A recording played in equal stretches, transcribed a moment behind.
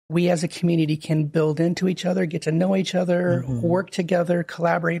we as a community can build into each other, get to know each other, work together,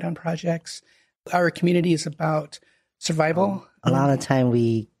 collaborate on projects. Our community is about survival. A lot of time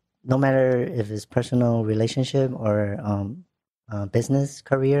no matter if it's personal relationship or business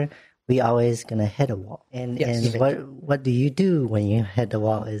career, we always gonna hit a wall. And what do you do when you hit the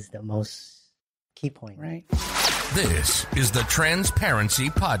wall is the most key point. Right. This is the Transparency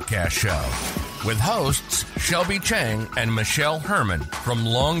Podcast Show with hosts Shelby Chang and Michelle Herman from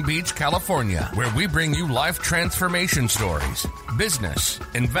Long Beach, California, where we bring you life transformation stories, business,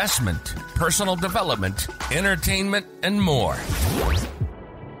 investment, personal development, entertainment, and more.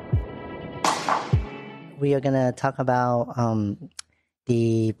 We are going to talk about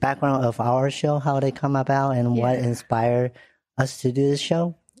the background of our show, how they come about, and what inspired us to do this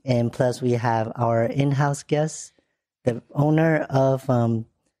show. And plus, we have our in-house guest, the owner of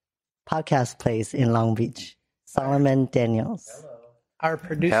podcast place in Long Beach, Solomon Daniels. Hello. Our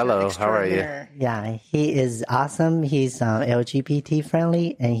producer. Hello, how are you? Yeah, he is awesome. He's LGBT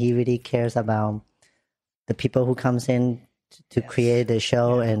friendly, and he really cares about the people who comes in to create the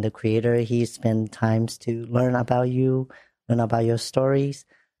show and the creator. He spent times to learn about you, learn about your stories.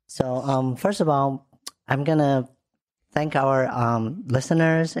 So first of all, I'm going to thank our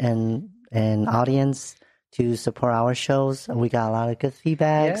listeners and audience to support our shows. We got a lot of good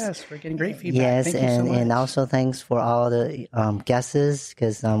feedback. Yes, we're getting great feedback. Yes, Thank you so much. And also thanks for all the guests,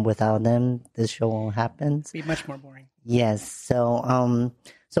 because without them, this show won't happen. It'd be much more boring. Yes, so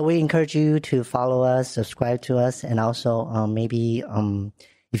we encourage you to follow us, subscribe to us, and also maybe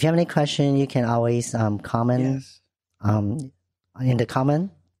if you have any question, you can always comment in the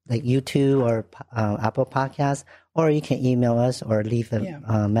comment, like YouTube or Apple Podcasts, or you can email us or leave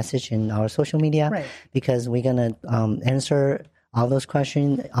a message in our social media, because we're going to answer all those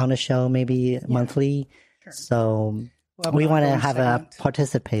questions on the show, maybe monthly. Sure. So we want to have a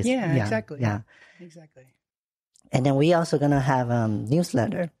participation. Yeah, exactly. Yeah, exactly. And then we also going to have a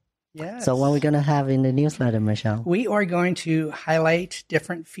newsletter. Yes. So what we're going to have in the newsletter, Michelle? We are going to highlight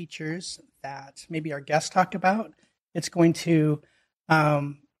different features that maybe our guests talked about. It's going to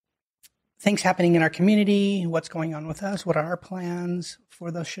things happening in our community, what's going on with us, what are our plans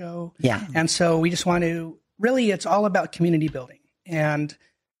for the show. Yeah. And so we just want to, really, it's all about community building. And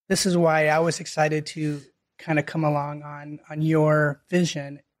this is why I was excited to kind of come along on your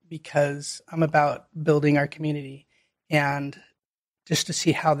vision, because I'm about building our community, and just to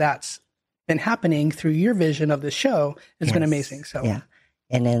see how that's been happening through your vision of the show has been amazing. So yeah.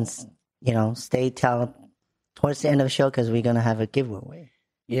 And then, stay till towards the end of the show, because we're going to have a giveaway.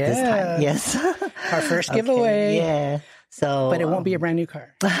 Yeah. Yes. Our first giveaway. Yeah. So, but it won't be a brand new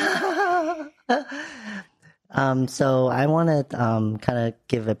car. So I want to kind of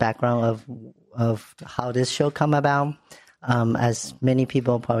give a background of how this show come about. As many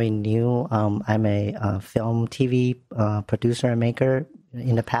people probably knew, I'm a film, TV producer and maker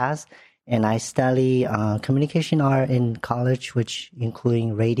in the past, and I study communication art in college, which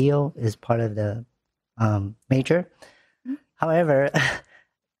including radio is part of the major. However,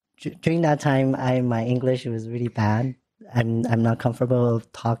 during that time, my English was really bad. I'm not comfortable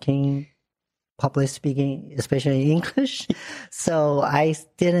talking, public speaking, especially English. So I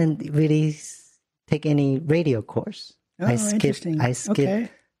didn't really take any radio course. Oh, I skipped okay.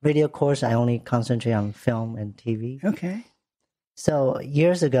 radio course. I only concentrate on film and TV. Okay. So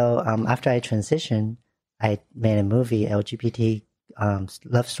years ago, after I transitioned, I made a movie, LGBT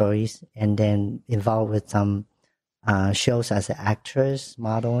love stories, and then involved with some shows as an actress,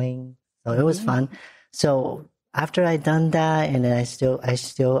 modeling. So it was fun. So after I done that, and then I still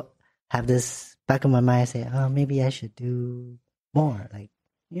have this back of my mind, I say, oh, maybe I should do more, like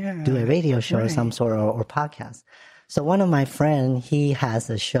do a radio show of some sort, or podcast. So one of my friends, he has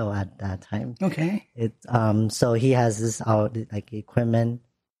a show at that time. Okay. So he has this equipment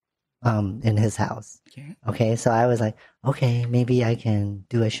in his house. Okay. So I was like, okay, maybe I can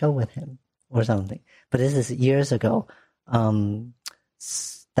do a show with him or something. But this is years ago.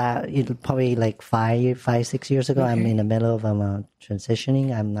 That probably like 5-6 years ago. Okay. I'm in the middle of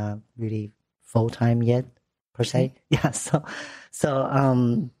transitioning. I'm not really full time yet, per se. Yeah. So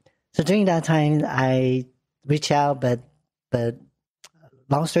during that time, I reached out, but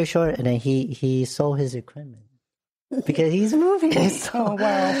long story short, and then he sold his equipment because he's moving. So, oh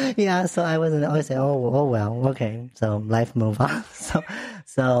wow. Yeah. So I wasn't always say, oh well, okay. So life move on.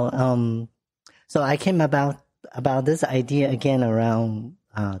 So I came about this idea again around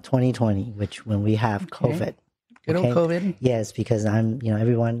 2020, which when we have COVID. Good old COVID. Yes, because I'm,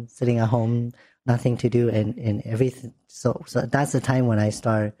 everyone sitting at home, nothing to do, and everything. So that's the time when I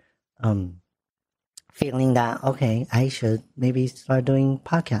start feeling that, okay, I should maybe start doing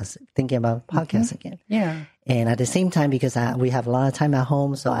podcasts, thinking about podcasts again. Yeah. And at the same time, because we have a lot of time at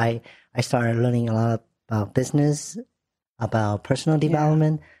home, so I started learning a lot about business, about personal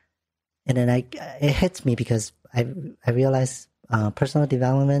development. And then it hits me because I realized personal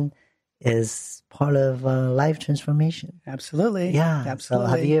development is part of life transformation. Absolutely. Yeah. Absolutely.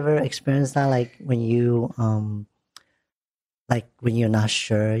 So have you ever experienced that? Like when you, when you're not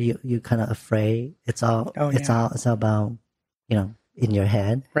sure, you kind of afraid. It's all about, in your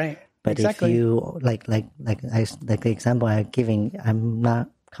head. Right. But exactly. if you like the example I'm giving, I'm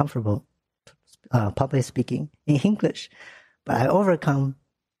not comfortable public speaking in English, but I overcome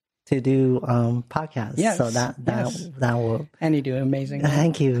to do podcasts. Yes. So that will. And you do amazing.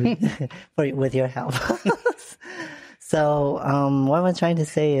 Thank you with your help. So what I'm trying to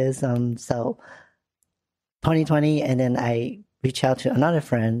say is so 2020, and then I reached out to another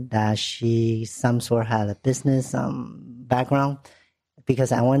friend that she some sort had a business background,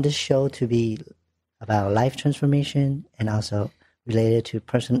 because I wanted the show to be about life transformation and also related to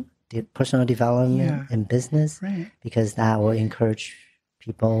personal development and business, right. because that will encourage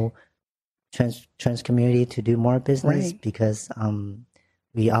people, trans community, to do more business, right. because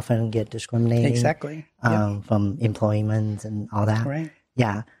we often get discriminated exactly from employment and all that. Right.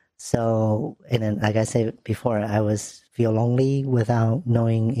 Yeah. So, and then, like I said before, I feel lonely without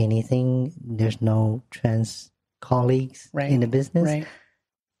knowing anything. There's no trans colleagues in the business. Right.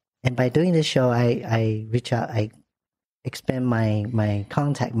 And by doing this show, I reach out, I expand my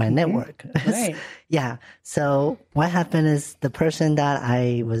contact, my network. Right. Yeah. So what happened is the person that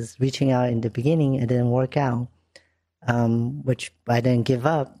I was reaching out in the beginning, it didn't work out, which I didn't give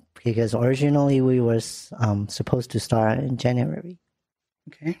up, because originally we were supposed to start in January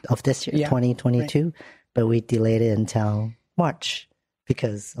of this year, 2022, right. But we delayed it until March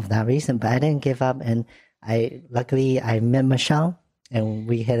because of that reason. But I didn't give up, and luckily I met Michelle and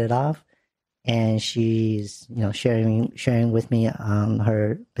we hit it off. And she's, sharing with me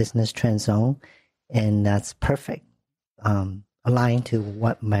her business trend zone, and that's perfect, aligned to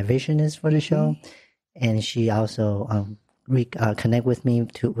what my vision is for the show. And she also connect with me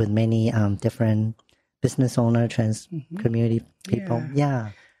with many different business owner, trans community people.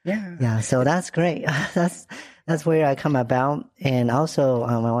 Yeah. So that's great. That's where I come about. And also,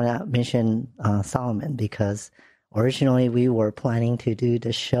 I want to mention Solomon, because originally we were planning to do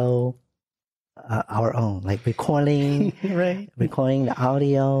the show our own, like recording the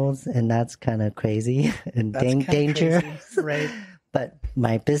audios, and that's kind of crazy and dangerous. Right. But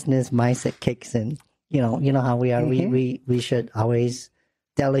my business mindset kicks in. You know how we are. We should always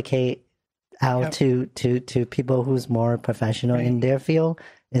delegate out to people who's more professional in their field,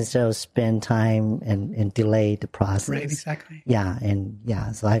 instead of spend time and delay the process. Right. Exactly.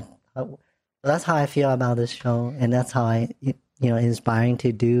 Yeah. So that's how I feel about this show, and that's how I inspiring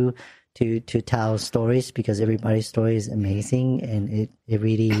to do. To tell stories, because everybody's story is amazing, and it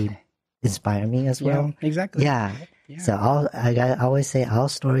really inspired me as well. Yeah, exactly. Yeah. So I always say all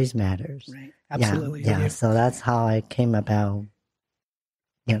stories matters. Right. Absolutely. Yeah. So that's how I came about,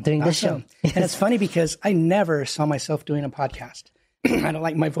 doing this show. And it's funny because I never saw myself doing a podcast. I don't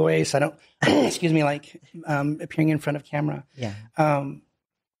like my voice. I don't, like appearing in front of camera. Yeah.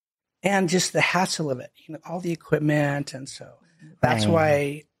 And just the hassle of it, all the equipment, and so that's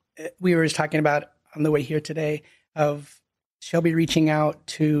why. We were just talking about on the way here today of Shelby reaching out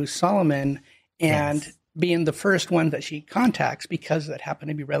to Solomon and being the first one that she contacts, because that happened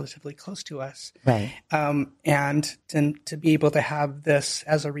to be relatively close to us. Right. And to be able to have this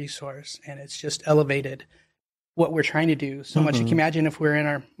as a resource, and it's just elevated what we're trying to do so much. You can imagine if we're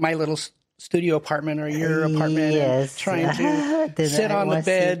in my little studio apartment or your apartment and trying to sit on the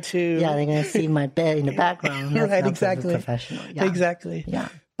bed they're going to see my bed in the background. Right, exactly. Professional. Yeah. Exactly. Yeah.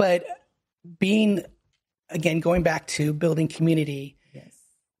 But going back to building community,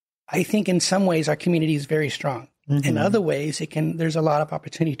 I think in some ways our community is very strong. In other ways, there's a lot of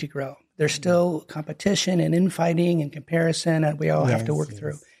opportunity to grow. There's still competition and infighting and comparison, and we all have to work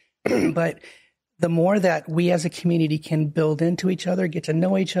through. But the more that we as a community can build into each other, get to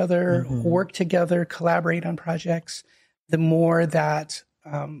know each other, work together, collaborate on projects, the more that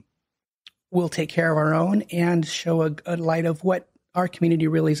we'll take care of our own and show a light of what our community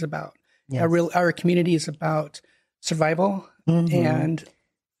really is about. Yes. Our community is about survival and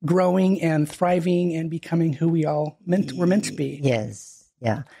growing and thriving and becoming who we're meant to be. Yes.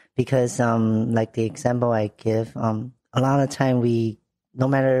 Yeah. Because like the example I give, a lot of time no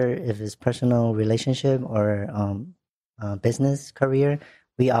matter if it's personal relationship or business career,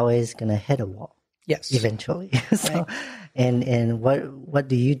 we always gonna hit a wall. Yes. eventually. So, Right. and what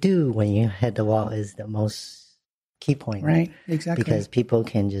do you do when you hit the wall is the most key point, Right. Exactly. because people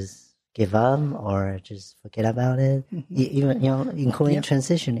can just give up or just forget about it. Even, including Yep.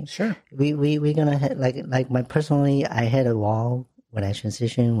 transitioning. Sure. We're gonna hit, like my personally, I hit a wall when I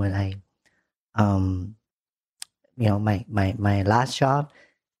transitioned, when I my last job,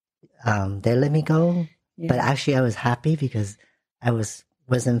 they let me go, but Yeah. actually I was happy because I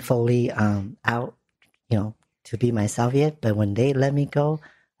wasn't fully out, to be myself yet. But when they let me go,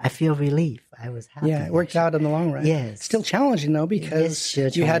 I feel relief. I was happy. Yeah. It worked out in the long run. Yes. Still challenging though, because still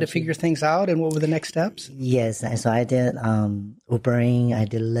you had to challenging. figure things out. And what were the next steps? Yes, and so I did Ubering. I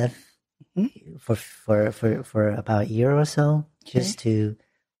did Lyft for about a year or so, just to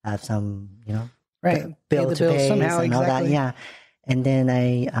have some, Right. bill Pay the to bills pay somehow. and all that. Exactly. Yeah, and then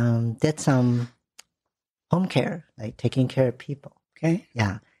I did some home care, like taking care of people. Okay.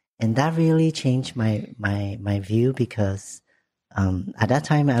 Yeah, and that really changed my view, because at that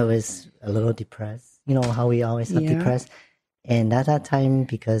time I was a little depressed. You know how we always have Yeah. depressed, and at that time,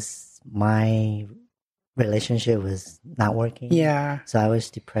 because my relationship was not working, Yeah. so I was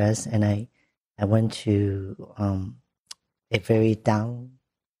depressed, and I went to a very downhill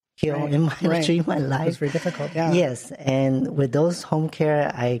Right. in my Right. in my It was life. very difficult. Yeah. Yes, and with those home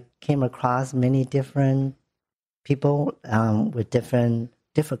care, I came across many different people with different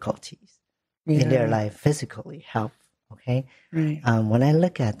difficulties in their Yeah. life, physically, health. Okay, Right. when I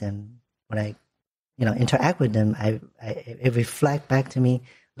look at them, when I interact with them, it reflect back to me.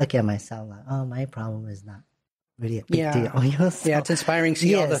 Look at myself, like, oh, my problem is not really a big Yeah. deal. So, Yeah. It's inspiring to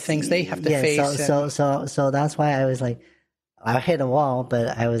see all the things they have to yes, face. So that's why I was like, I hit a wall,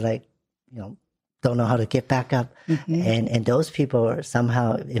 but I was like, don't know how to get back up. And those people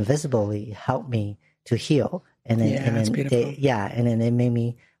somehow invisibly helped me to heal. And then, Yeah, that's beautiful. and then it made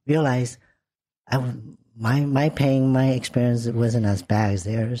me realize my pain, my experience wasn't as bad as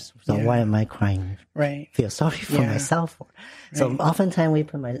theirs. So Yeah. why am I crying? Right. Feel sorry for Yeah. myself for. So Right. oftentimes we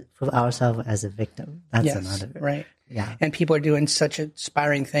put ourselves as a victim. That's Yes. another. Right. Yeah. And people are doing such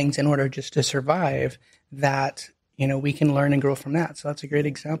inspiring things in order just to survive that, we can learn and grow from that. So that's a great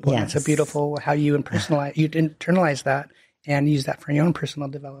example. And it's a Yes. beautiful how you internalize that and use that for your own personal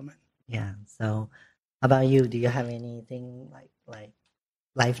development. Yeah. So, how about you? Do you have anything like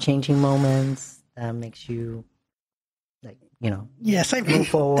life-changing moments that makes you Yes, move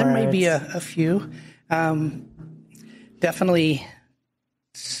forward? there may be a few. Definitely,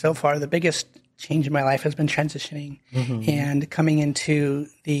 so far, the biggest change in my life has been transitioning and coming into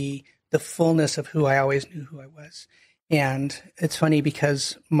the fullness of who I always knew who I was. And it's funny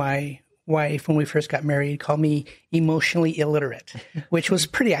because my wife, when we first got married, called me emotionally illiterate, which was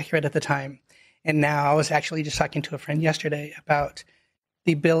pretty accurate at the time. And now I was actually just talking to a friend yesterday about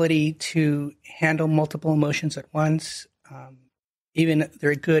the ability to handle multiple emotions at once, even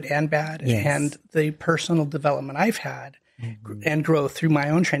they're good and bad, Yes. and the personal development I've had and growth through my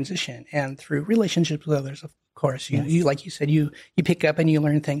own transition and through relationships with others. Of course, you like you said, you pick up and you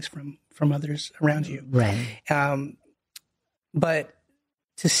learn things from others around you. Right. But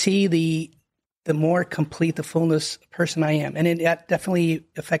to see the more complete, the fullness person I am, and it definitely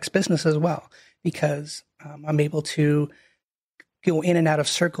affects business as well, because I'm able to go in and out of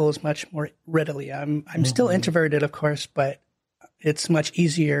circles much more readily. I'm still introverted, of course, but it's much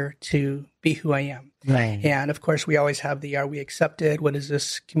easier to be who I am. Right. And of course, we always have are we accepted? What is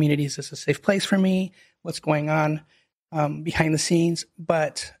this community? Is this a safe place for me? What's going on behind the scenes?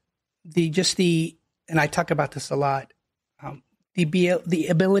 But and I talk about this a lot, the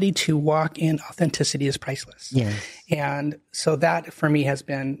ability to walk in authenticity is priceless. Yes. And so that for me has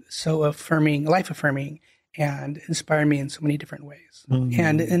been so affirming, life affirming, and inspired me in so many different ways.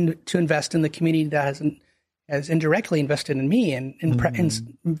 And to invest in the community that has indirectly invested in me and in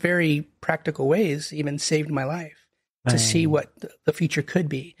very practical ways, even saved my life to see what the future could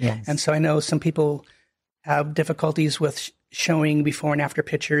be. Yes. And so I know some people have difficulties with showing before and after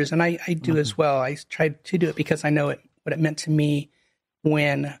pictures, and I do as well. I tried to do it because I know what it meant to me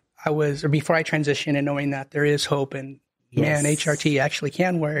when before I transitioned, and knowing that there is hope and man, HRT actually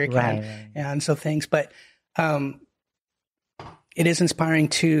can work. Right. And so things, but it is inspiring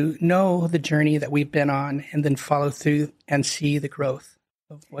to know the journey that we've been on and then follow through and see the growth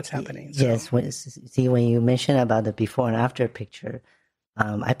of what's happening. So. Yes. When you mentioned about the before and after picture,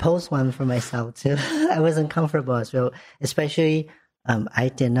 I post one for myself too. I wasn't comfortable as well, especially I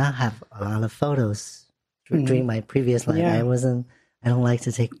did not have a lot of photos during my previous life. Yeah. I don't like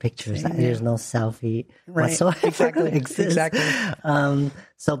to take pictures. There's no selfie whatsoever. Exactly.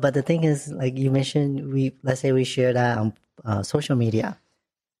 So, but the thing is, like you mentioned, let's say we share that on social media.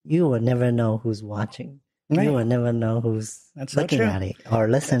 you will never know who's watching. Right. You will never know who's That's so looking true. at it or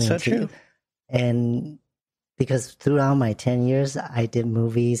listening That's so to true. it. And because throughout my 10 years, I did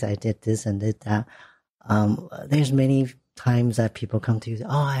movies, I did this and did that. There's many times that people come to you, oh,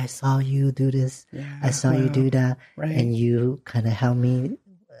 I saw you do this. Yeah, I saw you do that. Right. And you kind of help me.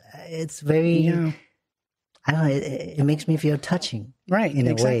 It's very, I don't know, it makes me feel touching. Right. In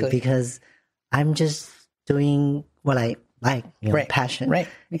exactly. a way, because I'm just doing what I like, right. passion. Right.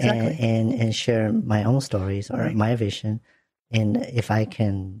 Exactly. And share my own stories or right. my vision. And if I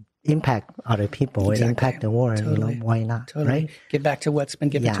can impact other people and impact the world, totally. Why not? Totally. Right? Give back to what's been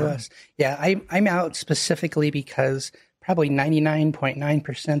given to us. Yeah, I'm out specifically because probably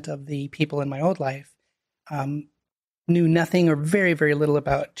 99.9% of the people in my old life knew nothing or very, very little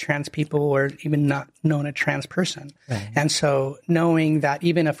about trans people or even not known a trans person. Right. And so knowing that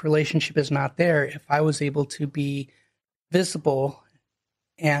even if relationship is not there, if I was able to be visible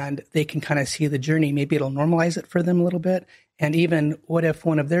and they can kind of see the journey, maybe it'll normalize it for them a little bit. And even what if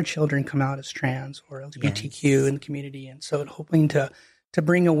one of their children come out as trans or LGBTQ in the community? And so hoping to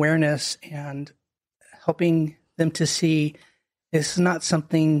bring awareness and helping them to see this is not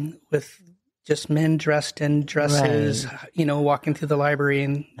something with just men dressed in dresses, walking through the library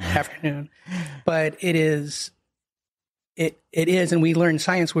in the afternoon, but it is, and we learn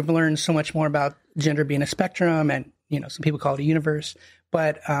science. We've learned so much more about gender being a spectrum and, some people call it a universe,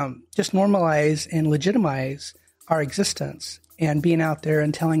 but just normalize and legitimize our existence, and being out there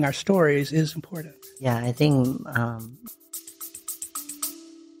and telling our stories is important. Yeah, I think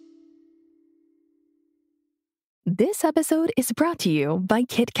This episode is brought to you by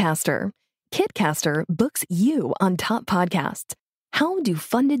Kitcaster. Kitcaster books you on top podcasts. How do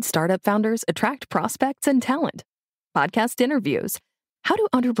funded startup founders attract prospects and talent? Podcast interviews. How do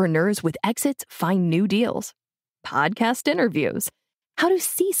entrepreneurs with exits find new deals? Podcast interviews. How do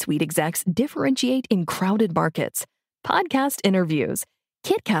C-suite execs differentiate in crowded markets? Podcast interviews.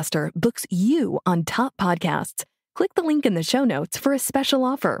 Kitcaster books you on top podcasts. Click the link in the show notes for a special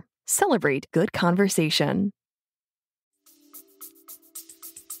offer. Celebrate good conversation.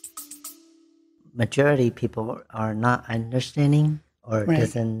 majority people are not understanding or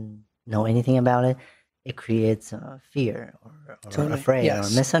doesn't know anything about it. It creates fear or afraid or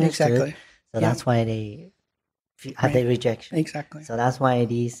misunderstood. Exactly. So that's why they have the rejection. Exactly. So that's why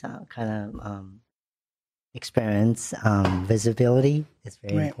these kind of experience visibility is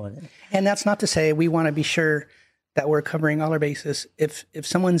very important. And that's not to say we want to be sure that we're covering all our bases. If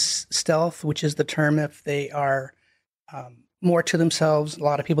someone's stealth, which is the term, if they are more to themselves, a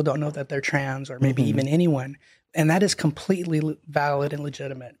lot of people don't know that they're trans or maybe even anyone. And that is completely valid and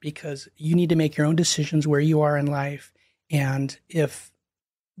legitimate because you need to make your own decisions where you are in life. And if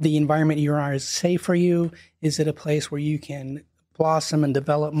the environment you are is safe for you, is it a place where you can blossom and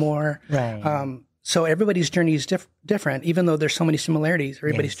develop more? Right. So everybody's journey is different, even though there's so many similarities.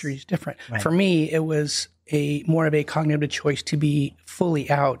 Everybody's journey is different. Right. For me, it was more of a cognitive choice to be fully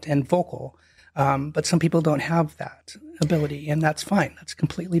out and vocal. But some people don't have that ability, and that's fine. That's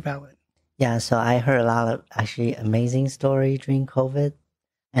completely valid. Yeah, so I heard a lot of actually amazing story during COVID,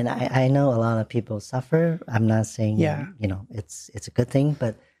 and I know a lot of people suffer. I'm not saying it's a good thing,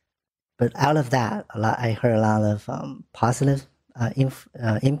 but out of that, I heard a lot of positive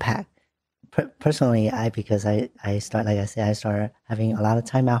impact. Personally, because I started having a lot of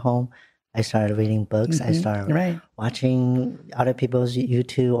time at home. I started reading books. I started watching other people's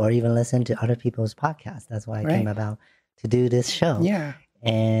YouTube or even listen to other people's podcasts. That's why I came about to do this show. Yeah.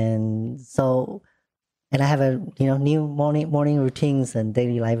 And so, and I have a new morning routines and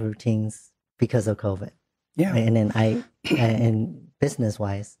daily life routines because of COVID. Yeah. And then and business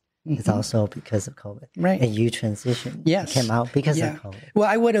wise, it's also because of COVID. Right. And you transitioned. Yes. Came out because of COVID. Well,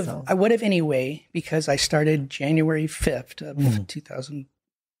 I would have anyway because I started January 5th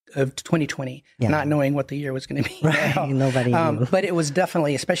of 2020, not knowing what the year was going to be. Right. Nobody knew. But it was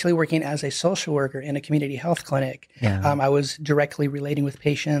definitely, especially working as a social worker in a community health clinic, I was directly relating with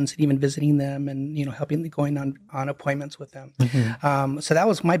patients and even visiting them and, helping going on appointments with them. So that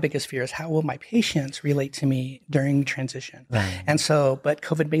was my biggest fear is how will my patients relate to me during transition? Right. And so, but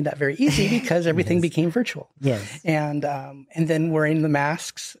COVID made that very easy because everything became virtual. Yes. And then wearing the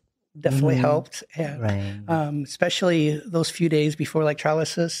masks definitely helped, and especially those few days before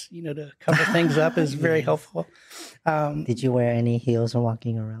electrolysis, to cover things up is very helpful. Did you wear any heels or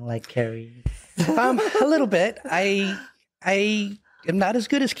walking around like Carrie? A little bit. I am not as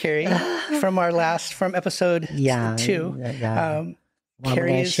good as Carrie from episode 2. Yeah.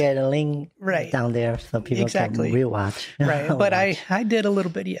 Carrie share the link down there so people can rewatch. Right, but I did a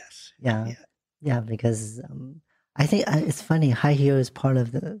little bit, yes. Yeah, because I think it's funny. High heel is part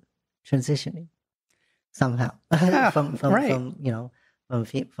of the transitioning somehow from from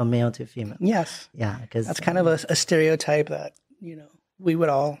male to female. Yes. Yeah, because That's kind of a stereotype that, we would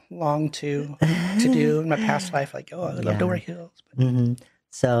all long to do in my past life. Like, oh, I would love to wear heels. But,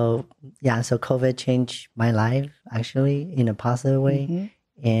 So COVID changed my life actually in a positive way.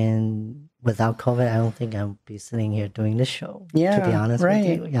 And without COVID, I don't think I'd be sitting here doing this show. Yeah, to be honest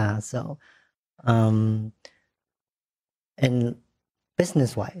right. with you. Yeah. So, and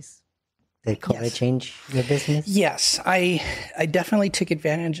business wise, did COVID change your business? Yes, I definitely took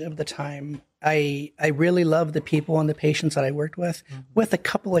advantage of the time. I really love the people and the patients that I worked with a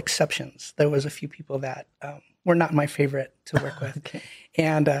couple exceptions. There was a few people that were not my favorite to work with. Okay.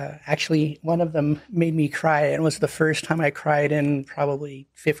 And actually, one of them made me cry. And it was the first time I cried in probably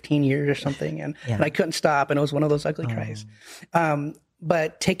 15 years or something. And I couldn't stop. And it was one of those ugly cries.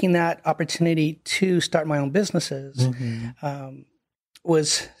 But taking that opportunity to start my own businesses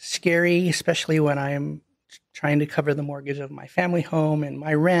was scary, especially when I'm trying to cover the mortgage of my family home and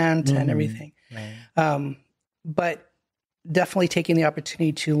my rent and everything. Right. But definitely taking the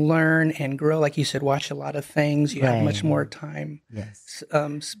opportunity to learn and grow, like you said, watch a lot of things. You have much more time,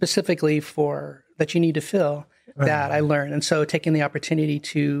 specifically for that you need to fill. That I learned. And so taking the opportunity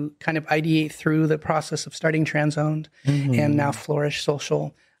to kind of ideate through the process of starting Transowned and now Flourish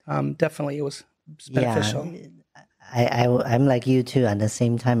Social, definitely it was beneficial. I'm like you too. At the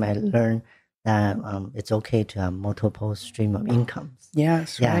same time, I learned that it's okay to have multiple stream of incomes.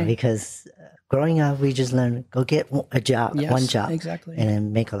 Yes, right. Because growing up, we just learned go get a job, one job, exactly, and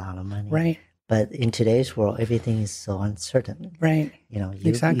then make a lot of money. Right. But in today's world, everything is so uncertain. Right.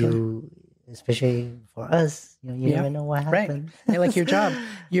 You especially for us, you never know what happens. Right. Like your job,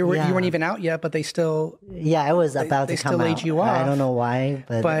 you weren't even out yet, but they still. Yeah, I was about to come out. They still laid you off. I don't know why,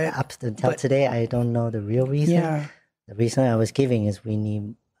 but up until today, I don't know the real reason. Yeah. The reason I was giving is we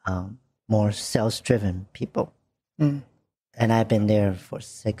need more sales-driven people. And I've been there for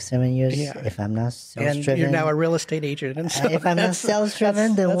 6-7 years. Yeah. If I'm not sales-driven, and you're now a real estate agent. And so if I'm not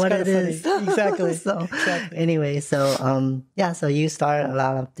sales-driven, then what it is? Exactly. Anyway, so you start a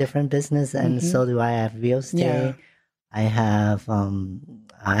lot of different business, and so do I. Have real estate. Yeah. I have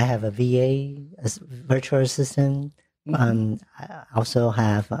a VA, virtual assistant. I also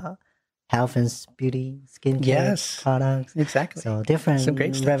have health and beauty, skincare products. Exactly. So different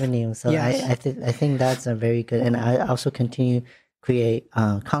revenue. So I think that's a very good. And I also continue create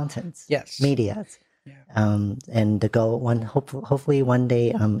contents, media. Yeah. And the goal hopefully one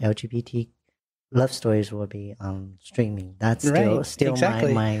day LGBT love stories will be streaming. That's still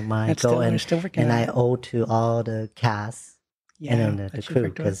my goal. And I owe to all the cast and then the crew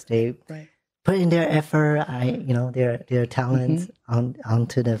because they put in their effort, their talents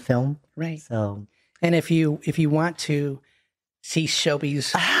onto the film. Right. So, and if you want to see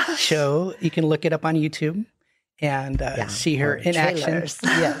Shelby's show, you can look it up on YouTube and see her in action.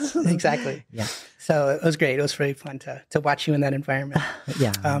 Yes, exactly. Yeah. So it was great. It was really fun to watch you in that environment.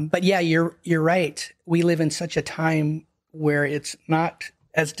 But you're right. We live in such a time where it's not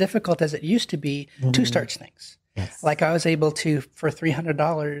as difficult as it used to be to start things. Yes. Like I was able to, for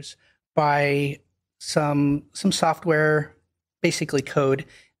 $300, buy some software, basically code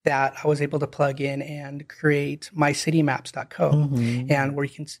that I was able to plug in and create mycitymaps.co and where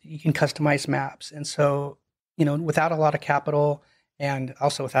you can customize maps. And so, without a lot of capital and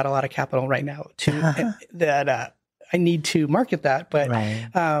also without a lot of capital right now that I need to market that, but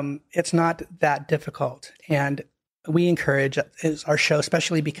it's not that difficult. And we encourage our show,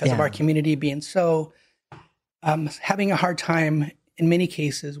 especially because of our community being so having a hard time in many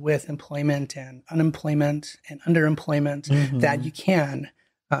cases with employment and unemployment and underemployment, that you can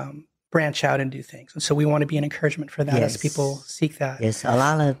branch out and do things. And so we want to be an encouragement for that as people seek that. Yes, a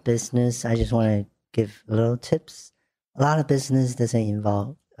lot of business, I just want to give little tips. A lot of business doesn't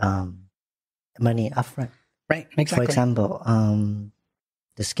involve money upfront. Right, exactly. For example,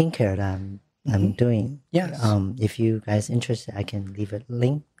 the skincare that I'm doing. Yes. If you guys interested, I can leave a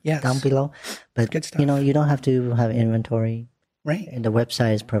link down below. But, good stuff. You don't have to have inventory. Right. And the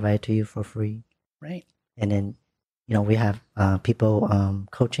website is provided to you for free. Right. And then, we have people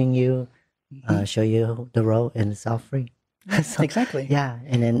coaching you, show you the road, and it's all free. So, exactly. Yeah.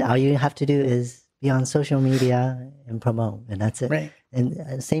 And then all you have to do is be on social media and promote, and that's it. Right.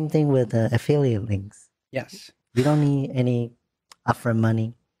 And same thing with affiliate links. Yes. You don't need any upfront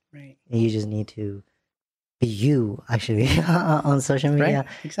money. Right. And you just need to be you, actually, on social media. Right.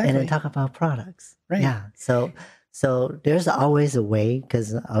 Exactly. And then talk about products. Right. Yeah. So there's always a way,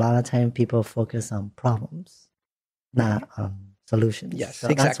 because a lot of time people focus on problems, not on solutions. Yes, so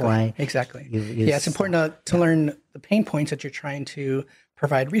exactly. That's why exactly. You Yeah, it's important to learn the pain points that you're trying to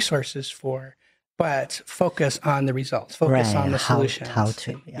provide resources for, but focus on the results, focus on the solutions. How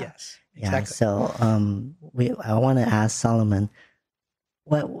to, yeah. Yes, Yeah, exactly. so I want to ask Solomon,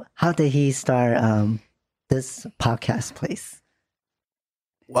 how did he start this podcast, please?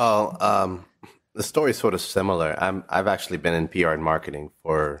 Well, the story's sort of similar. I've actually been in PR and marketing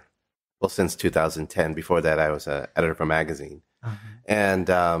since 2010. Before that, I was an editor for a magazine. Uh-huh. And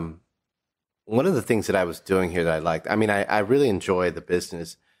one of the things that I was doing here that I liked, I really enjoy the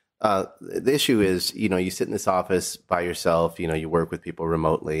business. The issue is, you sit in this office by yourself, you work with people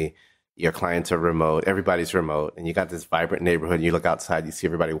remotely. Your clients are remote, everybody's remote, and you got this vibrant neighborhood. And you look outside, you see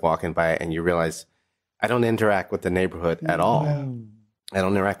everybody walking by, and you realize, I don't interact with the neighborhood at all. I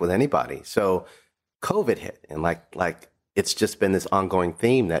don't interact with anybody. So COVID hit, and like it's just been this ongoing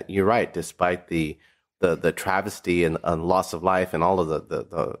theme that you're right, despite the travesty and loss of life and all of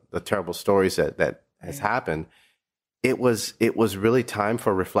the terrible stories that has happened, it was really time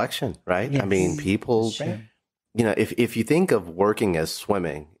for reflection, right? Yes. I mean, people, Sure. If you think of working as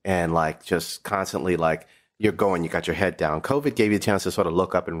swimming and just constantly you're going, you got your head down. COVID gave you a chance to sort of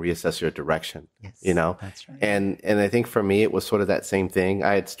look up and reassess your direction, Yes, that's right. And I think for me, it was sort of that same thing.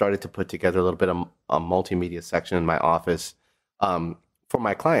 I had started to put together a little bit of a multimedia section in my office for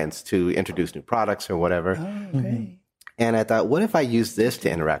my clients to introduce new products or whatever. Oh, okay. And I thought, what if I use this to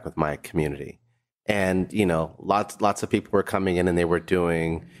interact with my community? And, lots of people were coming in and they were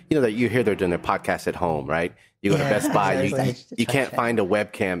doing, that you hear they're doing their podcast at home, right? You go to Best Buy, exactly. you can't find a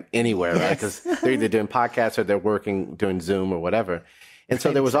webcam anywhere, right? Because they're either doing podcasts or they're working, doing Zoom or whatever. And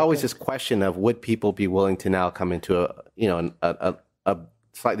so there was always this question of, would people be willing to now come into a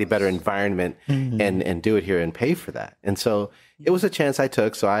slightly better environment and do it here and pay for that? And so it was a chance I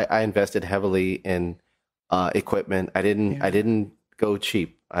took. So I invested heavily in equipment. I didn't go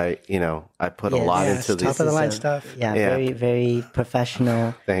cheap. I put a lot into top of the line stuff. Yeah, very, very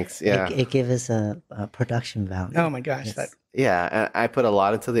professional. Thanks. Yeah. It gives us a production value. Oh my gosh, Yeah, I put a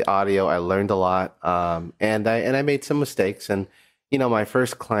lot into the audio. I learned a lot, and I made some mistakes. And my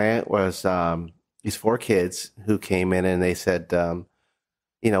first client was these 4 kids who came in, and they said,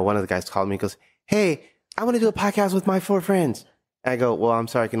 one of the guys called me and goes, "Hey, I want to do a podcast with my 4 friends." I go, "Well, I'm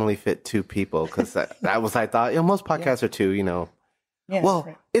sorry, I can only fit 2 people," because that was, I thought, most podcasts are 2. Yeah, well,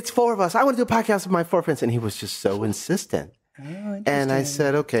 right. it's 4 of us. I want to do a podcast with my 4 friends, and he was just so insistent. Oh, And I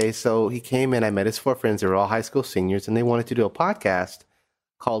said, okay. So he came in. I met his 4 friends. They were all high school seniors, and they wanted to do a podcast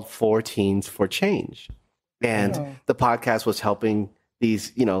called 4 Teens for Change. And the podcast was helping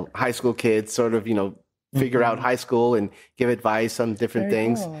these, high school kids sort of, figure out high school and give advice on different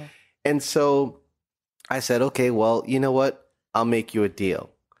things. Cool. And so I said, okay, well, you know what? I'll make you a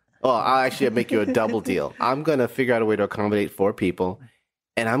deal. Well, I'll make you a double deal. I'm going to figure out a way to accommodate 4 people,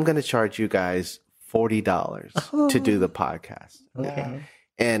 and I'm going to charge you guys $40 to do the podcast. Okay.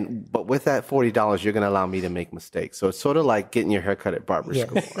 But with that $40, you're going to allow me to make mistakes. So it's sort of like getting your haircut at barber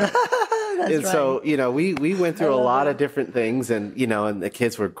school. Right? And so, we went through a lot of different things, and, and the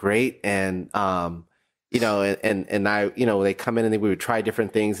kids were great. And, and I, they come in and we would try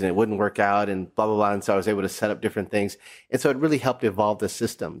different things and it wouldn't work out and blah, blah, blah. And so I was able to set up different things. And so it really helped evolve the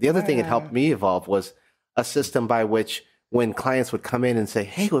system. The other thing it helped me evolve was a system by which when clients would come in and say,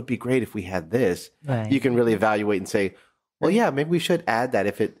 "Hey, it would be great if we had this," you can really evaluate and say, well, yeah, maybe we should add that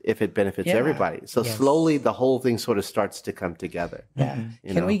if it benefits everybody. So slowly the whole thing sort of starts to come together. Yeah.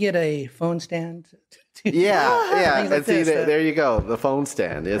 Can we get a phone stand? Yeah. Like And see, this, there you go. The phone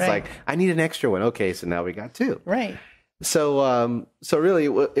stand. It's like, I need an extra one. Okay. So now we got 2. Right. So, so really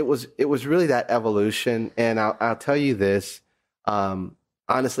it was really that evolution. And I'll tell you this,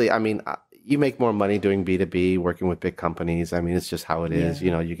 honestly, you make more money doing B2B, working with big companies. It's just how it is.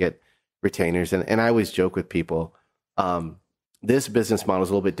 You get retainers. And I always joke with people, this business model is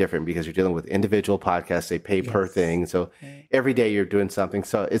a little bit different because you're dealing with individual podcasts. They pay per thing. So every day you're doing something.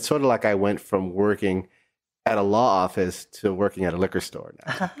 So it's sort of like I went from working at a law office to working at a liquor store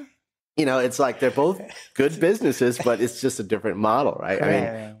now. It's like they're both good businesses, but it's just a different model,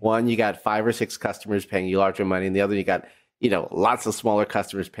 right? One, you got 5 or 6 customers paying you larger money, and the other, you got lots of smaller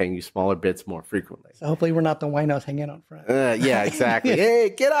customers paying you smaller bits more frequently. So hopefully we're not the winos hanging out front. Yeah, exactly.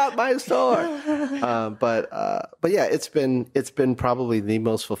 Hey, get out my store. But yeah, it's been probably the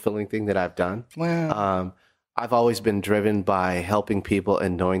most fulfilling thing that I've done. Wow. I've always been driven by helping people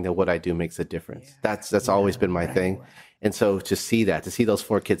and knowing that what I do makes a difference. That's always been my thing. And so to see those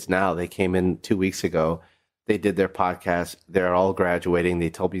 4 kids now, they came in 2 weeks ago. They did their podcast. They're all graduating. They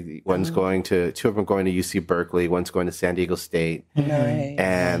told me two of them are going to UC Berkeley, one's going to San Diego State,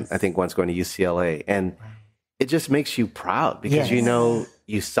 and I think one's going to UCLA. And it just makes you proud because Yes.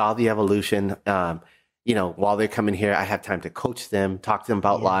 you saw the evolution. While they're coming here, I have time to coach them, talk to them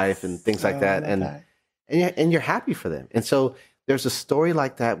about life and things like that, and you're happy for them. And so there's a story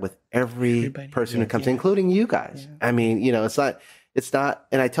like that with everybody, person who comes in, including you guys. Yeah. I mean, it's not.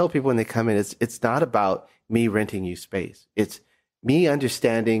 And I tell people when they come in, it's not about me renting you space. It's me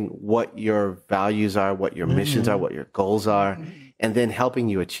understanding what your values are, what your missions are, what your goals are, and then helping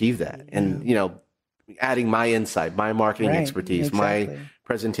you achieve that. And, adding my insight, my marketing expertise, my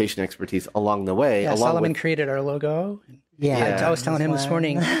presentation expertise along the way. Yeah, Solomon created our logo. Yeah. I was telling him this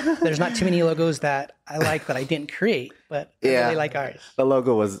morning, there's not too many logos that I like that I didn't create, but I really like ours. The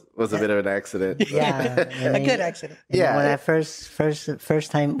logo was a bit of an accident. Yeah. A good accident. Yeah. When I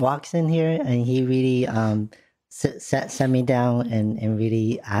first time walks in here, and he really sat me down and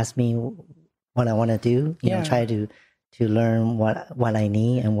really asked me what I want to do, try to learn what I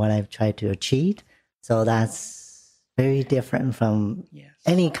need and what I've tried to achieve. So that's very different from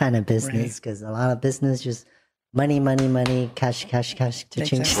any kind of business, because a lot of business just money, cash,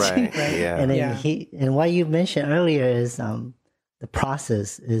 cha-ching. Right. Yeah. And then and what you mentioned earlier is the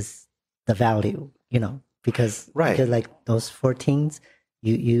process is the value, because like those 14s,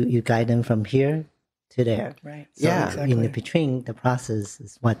 you guide them from here to there. Right. So in the between, the process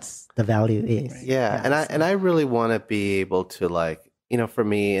is what's the value is. Right. Yeah. And I really want to be able to, like, for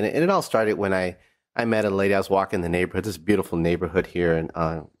me, and it all started when I met a lady. I was walking the neighborhood, this beautiful neighborhood here in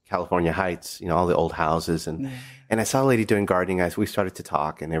California Heights, all the old houses. And I saw a lady doing gardening. We started to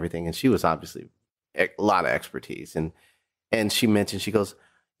talk and everything. And she was obviously a lot of expertise. And she mentioned, she goes,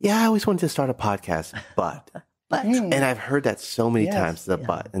 I always wanted to start a podcast, but. And I've heard that so many times,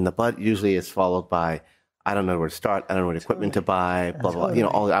 but. And the but usually is followed by, I don't know where to start. I don't know what equipment to buy, blah, blah,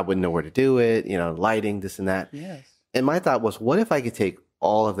 blah. I wouldn't know where to do it, lighting, this and that. Yes. And my thought was, what if I could take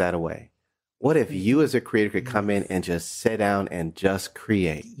all of that away? What if you as a creator could come in and just sit down and just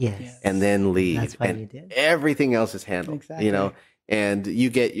create and then leave? That's what and you did. Everything else is handled, and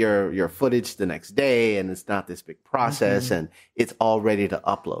you get your footage the next day, and it's not this big process, and it's all ready to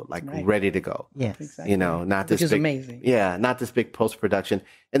upload, ready to go. Yes. Exactly. Not this Which is big, amazing. Yeah, not this big post-production.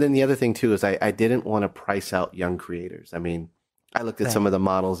 And then the other thing too is I didn't want to price out young creators. I mean, I looked at some of the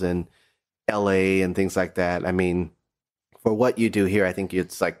models in LA and things like that. I mean, for what you do here, I think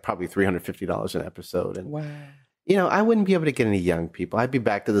it's like probably $350 an episode. And, I wouldn't be able to get any young people. I'd be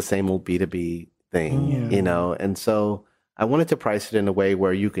back to the same old B2B thing, and so I wanted to price it in a way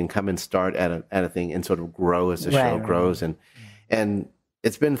where you can come and start at a thing and sort of grow as the show grows. And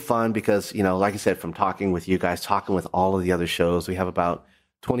it's been fun because, like I said, from talking with you guys, talking with all of the other shows, we have about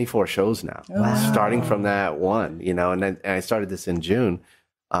 24 shows now, starting from that one, and I started this in June.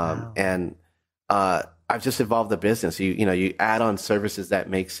 And I've just evolved the business. You add on services that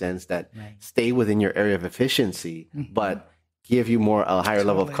make sense, that stay within your area of efficiency, but give you a higher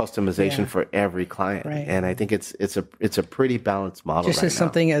level of customization for every client. Right. And I think it's a pretty balanced model. Just as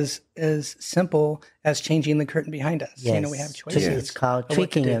something as simple as changing the curtain behind us. Yes. We have choices. It's called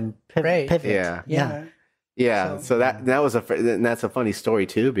tweaking and pivot. Yeah. So that's a funny story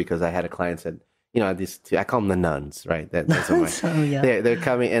too, because I had a client said, I call them the nuns, right? That's they're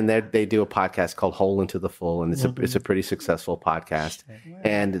coming and they do a podcast called Whole into the Full, and it's a pretty successful podcast. Wow.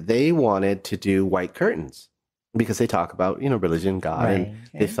 And they wanted to do white curtains because they talk about, religion, God, and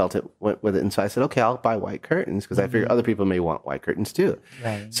they felt it went with it. And so I said, okay, I'll buy white curtains because I figure other people may want white curtains too.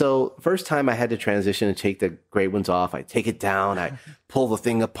 Right. So first time I had to transition and take the gray ones off. I take it down, I pull the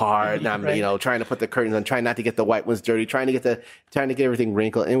thing apart, and I'm, trying to put the curtains on, trying not to get the white ones dirty, trying to get everything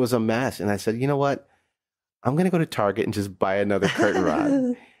wrinkled. And it was a mess. And I said, you know what? I'm going to go to Target and just buy another curtain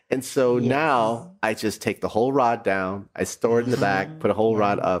rod. And so now I just take the whole rod down, I store it in the back, put a whole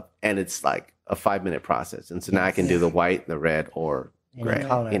rod up, and it's like a 5-minute process. And so now I can do the white, the red, or gray.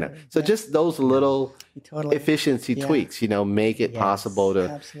 So just those little efficiency tweaks, make it possible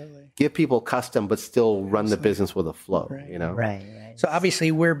to give people custom, but still run the business with a flow. Right. So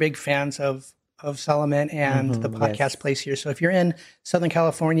obviously we're big fans of Solomon and the podcast place here. So if you're in Southern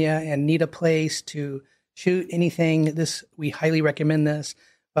California and need a place to shoot anything, we highly recommend this.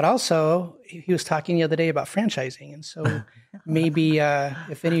 But also, he was talking the other day about franchising. And so maybe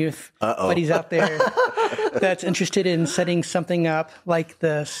if anybody's out there that's interested in setting something up like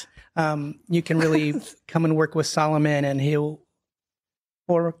this, you can really come and work with Solomon, and he'll,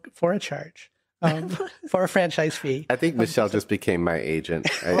 for a charge, for a franchise fee. I think Michelle just became my agent.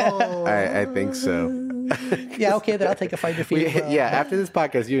 I think so. Yeah, okay, then I'll take a 5 fee. After this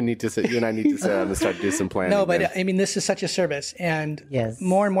podcast, you and I need to sit down and start to do some planning. No, but I mean, this is such a service, and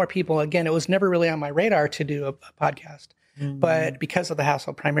more and more people. Again, it was never really on my radar to do a podcast, but because of the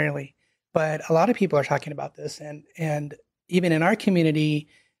hassle primarily. but a lot of people are talking about this, and even in our community,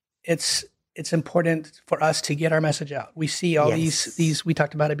 it's important for us to get our message out. We see all these we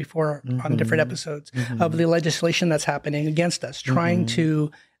talked about it before on different episodes of the legislation that's happening against us, trying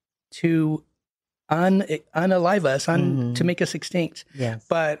to unalive us, to make us extinct. Yes.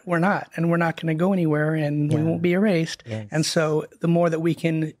 But we're not, and we're not going to go anywhere, and we won't be erased. Yes. And so the more that we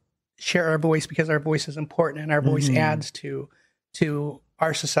can share our voice, because our voice is important and our voice adds to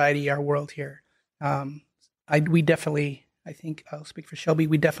our society, our world here. We definitely, I think I'll speak for Shelby,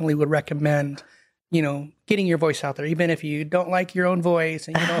 we definitely would recommend, getting your voice out there, even if you don't like your own voice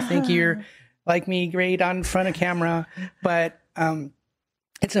and you don't think you're like me great on front of camera, but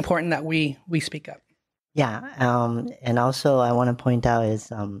it's important that we speak up. Yeah. And also I want to point out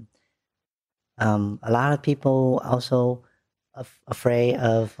is a lot of people also afraid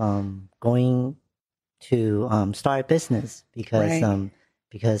of going to start a business because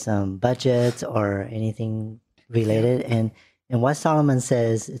budgets or anything related. And what Solomon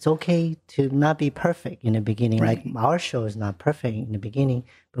says, it's okay to not be perfect in the beginning. Right. Like our show is not perfect in the beginning,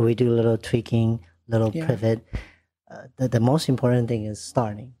 but we do a little tweaking, little pivot. The most important thing is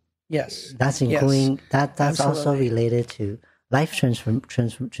starting. Yes. That's including that's Absolutely. also related to life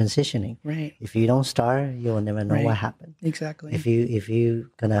transitioning. Right. If you don't start, you'll never know what happened. Exactly. If you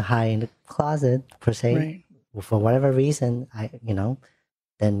gonna hide in the closet per se, for whatever reason,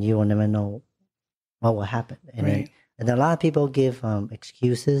 then you will never know what will happen. And and a lot of people give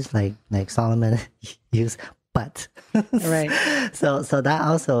excuses like Solomon used, but Right. So that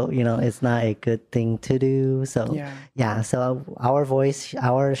also it's not a good thing to do. So so our voice,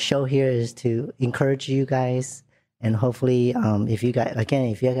 our show here is to encourage you guys, and hopefully if you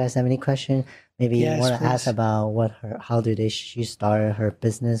guys have any question, maybe you want to ask about how she started her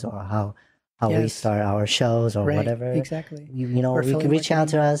business, or how we start our shows or whatever. Exactly. You can reach out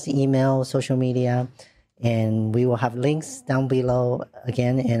to us, email, social media, and we will have links down below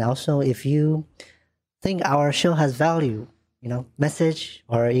again. And also, if you think our show has value, message,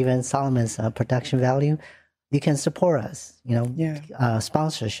 or even Solomon's production value, you can support us.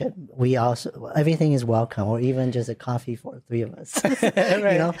 Sponsorship. We also, everything is welcome, or even just a coffee for three of us.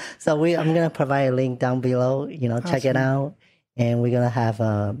 So I'm gonna provide a link down below. Check it out, and we're gonna have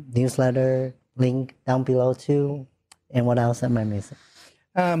a newsletter link down below too. And what else am I missing?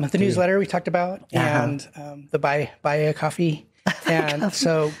 The newsletter we talked about, and the buy a coffee, and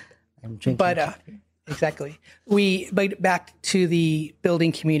so. I'm drinking. But exactly, but back to the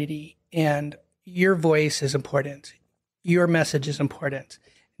building community, and your voice is important. Your message is important,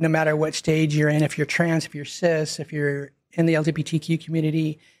 no matter what stage you're in. If you're trans, if you're cis, if you're in the LGBTQ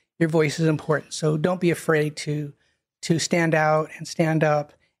community, your voice is important. So don't be afraid to stand out and stand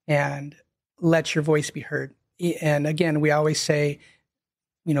up and let your voice be heard. And again, we always say,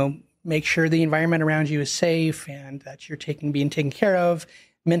 make sure the environment around you is safe and that you're being taken care of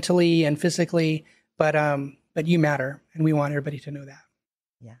mentally and physically. But you matter, and we want everybody to know that.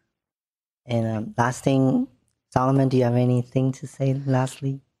 Yeah. And last thing, Solomon, do you have anything to say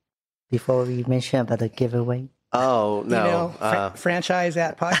lastly before we mention about the giveaway? Oh, no. Franchise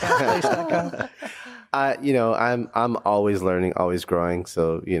at podcastplace.com. I'm always learning, always growing.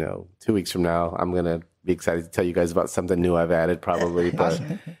 So, 2 weeks from now, I'm going to be excited to tell you guys about something new I've added probably. But,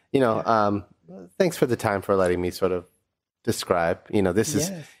 thanks for the time for letting me sort of describe. This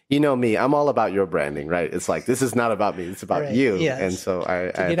is, me, I'm all about your branding, right? It's like, this is not about me, it's about you. Yes. And so I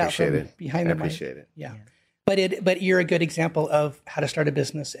appreciate it. Behind I the appreciate it. Yeah. But you're a good example of how to start a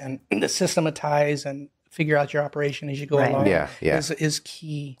business, and the systematize and figure out your operation as you go along. Yeah. Is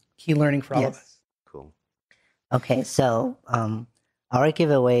key learning for all of us. Cool. Okay, so our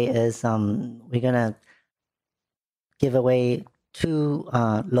giveaway is we're gonna give away 2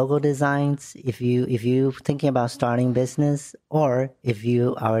 logo designs. If you thinking about starting business, or if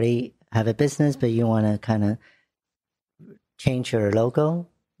you already have a business but you want to kind of change your logo,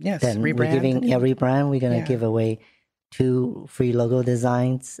 then rebrand. We're gonna give away 2 free logo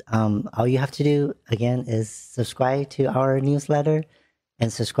designs. All you have to do again is subscribe to our newsletter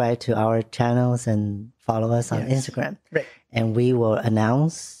and subscribe to our channels and follow us on Instagram. Right. And we will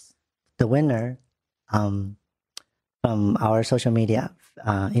announce the winner from our social media,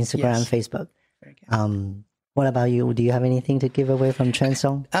 Instagram, Facebook. Very good. What about you? Do you have anything to give away from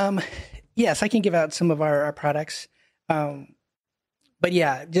Trendzone? Yes, I can give out some of our products. But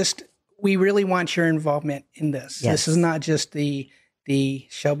yeah, we really want your involvement in this. Yes. This is not just the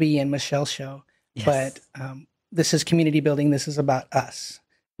Shelby and Michelle show, but this is community building. This is about us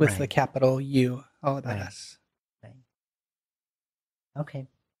with the capital U, all about us. Right. Okay.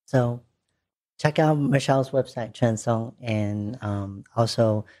 So check out Michelle's website, Trendzone, and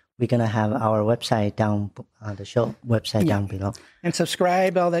also we're going to have our website down, the show website down below. And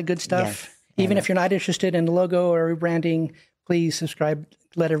subscribe, all that good stuff. Yes. Even if you're not interested in logo or rebranding, please subscribe.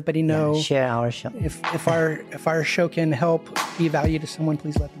 Let everybody know. Share our show. If our show can help be value to someone,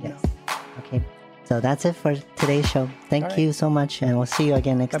 please let them know. Okay. So that's it for today's show. Thank you so much, and we'll see you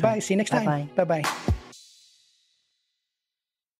again next time. Bye-bye. See you next time. Bye-bye. Bye-bye.